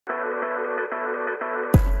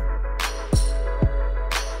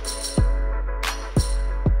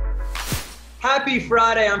Happy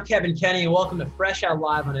Friday, I'm Kevin Kenny, and welcome to Fresh Out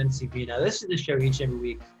Live on MTV. Now, this is the show each and every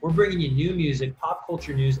week. We're bringing you new music, pop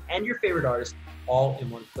culture news, and your favorite artists all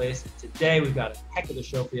in one place. And today, we've got a heck of a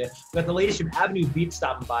show for you. We've got the latest from Avenue Beat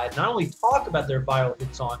stopping by to not only talk about their viral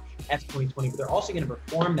hit song, F2020, but they're also going to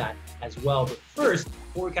perform that as well. But first,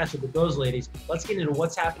 before we catch up with those ladies, let's get into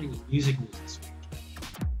what's happening in music news this week.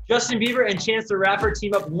 Justin Bieber and Chance the Rapper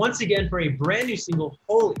team up once again for a brand new single,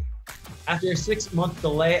 Holy. After a 6-month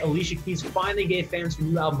delay, Alicia Keys finally gave fans her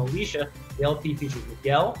new album, Alicia. The LP features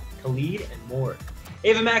Miguel, Khalid, and more.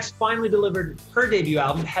 Ava Max finally delivered her debut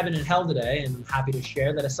album, Heaven and Hell, today, and I'm happy to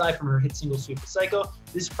share that aside from her hit single, Sweet the Psycho,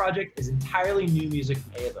 this project is entirely new music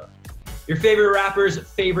from Ava. Your favorite rapper's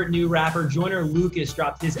favorite new rapper, Joyner Lucas,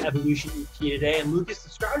 dropped his Evolution EP today, and Lucas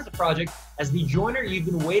describes the project as the Joyner you've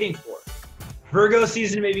been waiting for. Virgo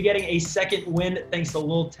season may be getting a second wind thanks to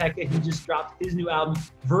Lil Tecca. He just dropped his new album,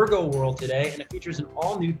 Virgo World, today, and it features an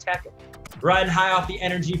all-new Tecca. Riding high off the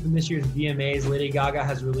energy from this year's VMAs, Lady Gaga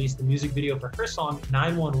has released the music video for her song,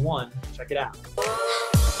 911. Check it out.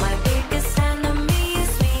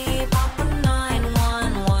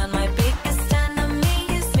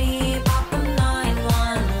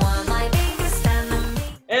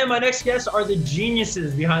 And my next guests are the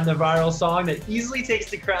geniuses behind the viral song that easily takes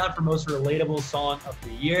the crown for most relatable song of the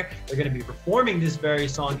year. They're going to be performing this very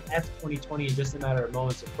song, F2020, in just a matter of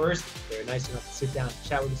moments. At first, they're nice enough to sit down and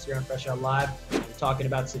chat with us here on Fresh Out Live. We're talking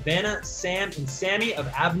about Savannah, Sam, and Sammy of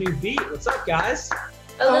Avenue Beat. What's up, guys?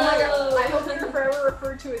 Hello. Oh my God. I hope you're forever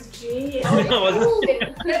referred to as genius.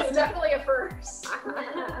 That's definitely a first.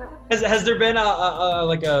 Has there been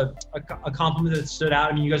a compliment that stood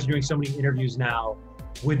out? I mean, you guys are doing so many interviews now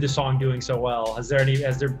with the song doing so well. Has there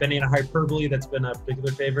been any hyperbole that's been a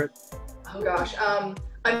particular favorite? Oh gosh.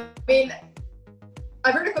 I mean,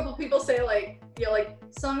 I've heard a couple people say like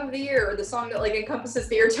song of the year, or the song that like encompasses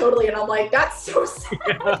the year totally, and I'm like, that's so sad.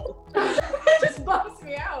 It just bums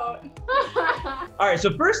me out. All right,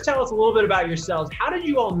 so first tell us a little bit about yourselves. How did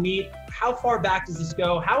you all meet? How far back does this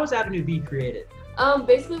go? How was Avenue B created?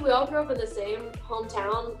 Basically, we all grew up in the same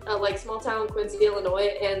hometown, like small town Quincy,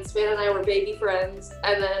 Illinois, and Savannah and I were baby friends.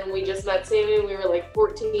 And then we just met Sammy when we were like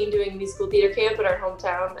 14 doing musical theater camp in our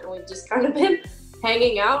hometown, and we've just kind of been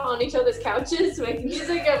hanging out on each other's couches, making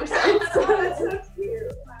music ever since. That's so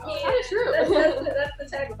cute. Wow. Yeah, true. That's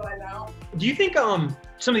the tagline now. Do you think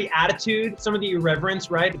some of the attitude, some of the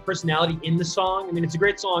irreverence, right, the personality in the song? I mean, it's a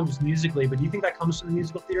great song just musically, but do you think that comes from the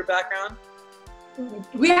musical theater background?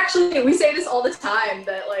 We say this all the time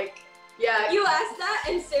that like, yeah. You asked that,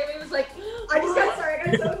 and Sammy was like, I got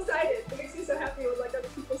so excited. It makes me so happy when like other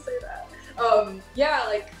people say that. Yeah,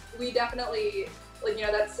 like we definitely, like, you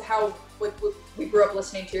know, that's how we grew up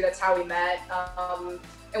listening to. That's how we met.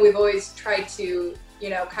 And we've always tried to, you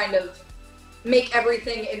know, kind of make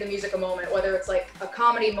everything in the music a moment, whether it's like a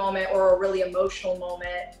comedy moment or a really emotional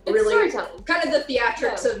moment. It's really storytelling. Kind of the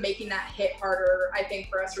theatrics of making that hit harder, I think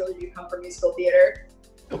for us really do come from musical theater.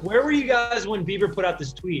 Where were you guys when Bieber put out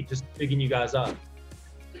this tweet, just picking you guys up?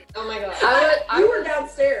 oh my God. You were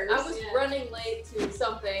downstairs. I was running late to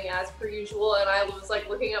something as per usual, and I was like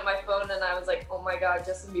looking at my phone, and I was like, oh my God,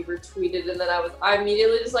 Justin Bieber tweeted. And then I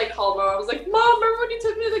immediately just like called Mom. I was like, Mom, remember when you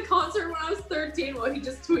took me to the concert when I was 13? Well, he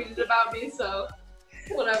just tweeted about me, so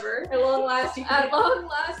whatever. At long last,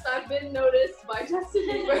 I've been noticed by Justin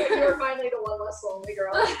Bieber. you were finally the one less lonely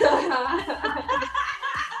girl. That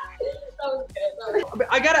was good.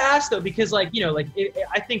 I gotta ask though, because like, you know, like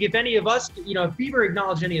I think if any of us, you know, if Bieber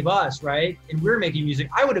acknowledged any of us, right, and we're making music,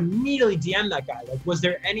 I would immediately DM that guy. Like, was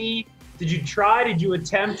there any? Did you try? Did you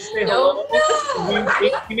attempt to say hello?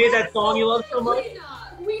 No. You made that song you love so much.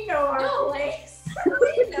 We know our place.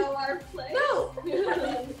 We know our place. No.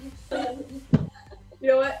 You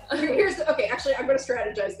know what? Okay, actually, I'm going to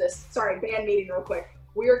strategize this. Sorry, band meeting real quick.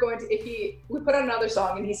 We are going to, we put out another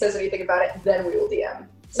song and he says anything about it, then we will DM.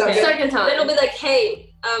 So okay. Second time. Then it'll be like,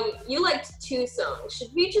 hey, you liked 2 songs.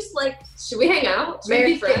 Should we hang out? Should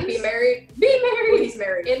we be friends? Be married. Be married. Well, he's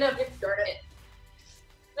married. Darn it.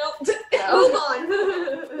 Nope. Move on.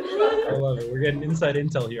 I love it. We're getting inside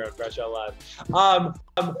intel here on Fresh Out Live.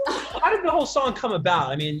 How did the whole song come about?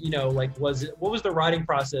 I mean, you know, like, what was the writing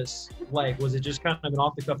process like? Was it just kind of an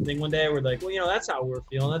off-the-cuff thing one day where like, well, you know, that's how we're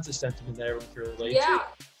feeling. That's a sentiment that everyone can relate to.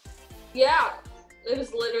 Yeah. It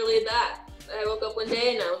was literally that. I woke up one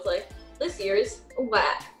day and I was like, this year's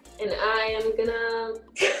whack. And I am gonna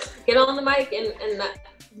get on the mic and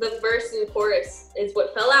the verse and chorus is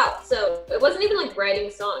what fell out. So it wasn't even like writing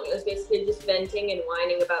a song. It was basically just venting and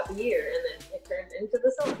whining about the year, and then it turned into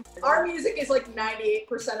the song. Our music is like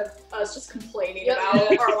 98% of us just complaining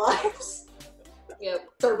about our lives. Yep.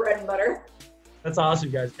 It's our bread and butter. That's awesome,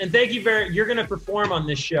 guys. And thank you you're going to perform on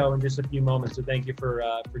this show in just a few moments. So thank you for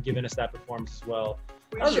giving us that performance as well.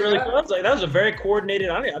 That was really cool. That was a very coordinated.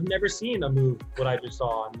 I've never seen a move what I just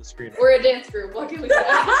saw on the screen. We're a dance group. What can we say?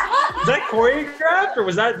 Was that choreographed or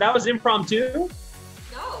was that was impromptu?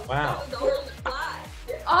 No. Wow. That was all on the fly.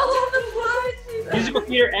 All on the fly. Musical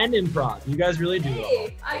theater and improv. You guys really do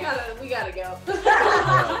it all. We gotta go.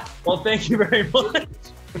 Yeah. Well, thank you very much.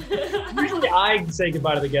 Usually I say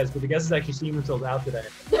goodbye to the guests, but the guests actually seeing themselves out today.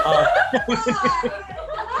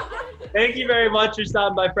 Thank you very much for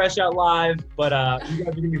stopping by Fresh Out Live. But you guys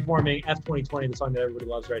are going to be performing F2020, the song that everybody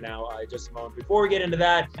loves right now, just a moment. Before we get into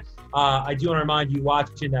that, I do want to remind you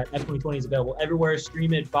watching that F2020 is available everywhere.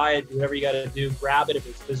 Stream it, buy it, do whatever you got to do. Grab it if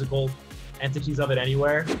it's physical entities of it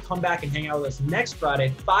anywhere. Come back and hang out with us next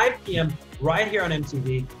Friday, 5 p.m. right here on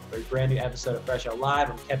MTV for a brand new episode of Fresh Out Live.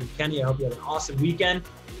 I'm Kevin Kenny. I hope you have an awesome weekend.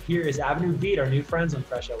 Here is Avenue Beat, our new friends on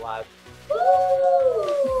Fresh Out Live.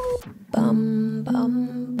 Bum,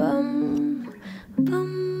 bum, bum,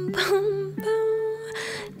 bum, bum, bum.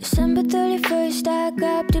 December 31st, I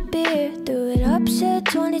grabbed a beer, threw it up, said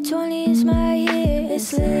 2020 is my year.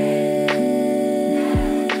 It's lit.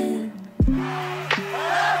 And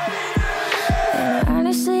I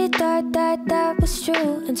honestly thought that was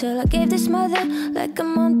true until I gave this mother like a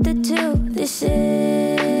month or two. This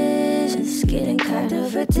is getting kind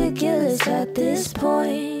of ridiculous at this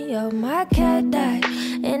point. Yo, my cat died,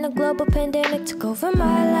 and a global pandemic took over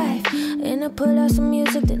my life, and I put out some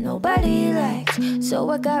music that nobody likes. So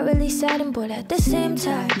I got really sad and bored at the same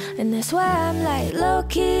time, and that's why I'm like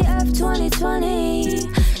low-key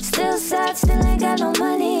F2020. Still sad, still ain't got no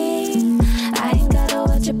money. I ain't got a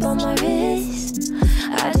watch up on my wrist.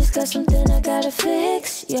 I just got something I gotta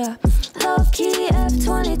fix, yeah. Low-key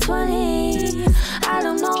F2020. I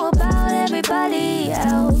don't know about everybody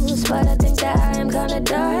else, but I think that I am kinda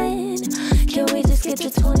done. Can we just get to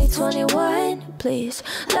 2021, please?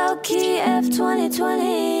 Low-key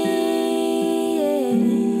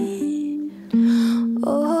F2020.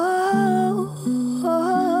 Oh, oh,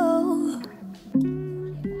 oh.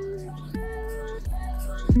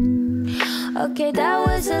 Okay, that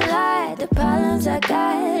was a lie. The problems I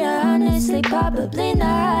got are honestly probably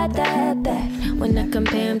not that bad when I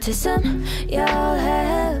compare them to some y'all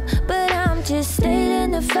have. But I'm just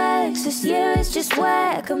stating the facts. This year is just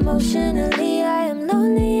whack. Emotionally, I am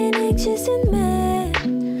lonely and anxious and mad.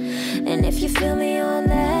 And if you feel me on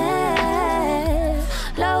that,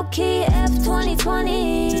 low-key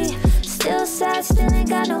F2020. Still sad, still ain't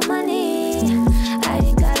got no money. I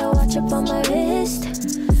ain't got a watch up on my wrist.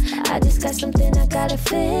 I just got something I gotta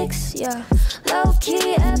fix, yeah.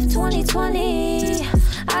 Low-key F2020.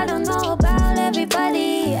 I don't know about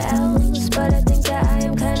everybody else, but I think that I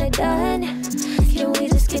am kinda done. Can we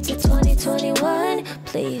just get to 2021,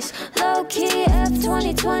 please? Low-key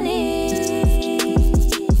F2020.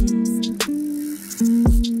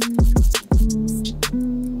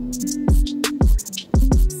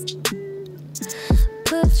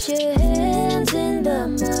 Put your hands in the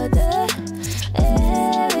mother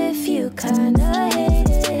air if you kinda hate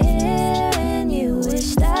it here and you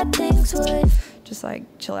wish that things would just like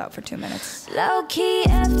chill out for 2 minutes. Low-key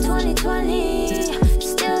F2020.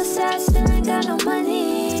 Still sad, still ain't got no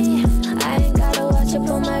money. I ain't got a watch up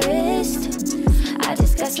on my wrist. I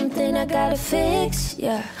just got something I gotta fix,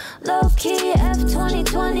 yeah. Low-key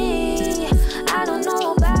F2020. I don't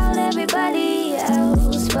know about everybody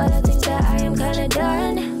else, but I think that I am kinda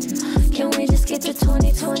done. Can we just get to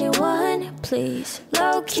 2021, please?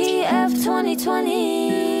 Low-key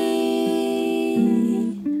F2020.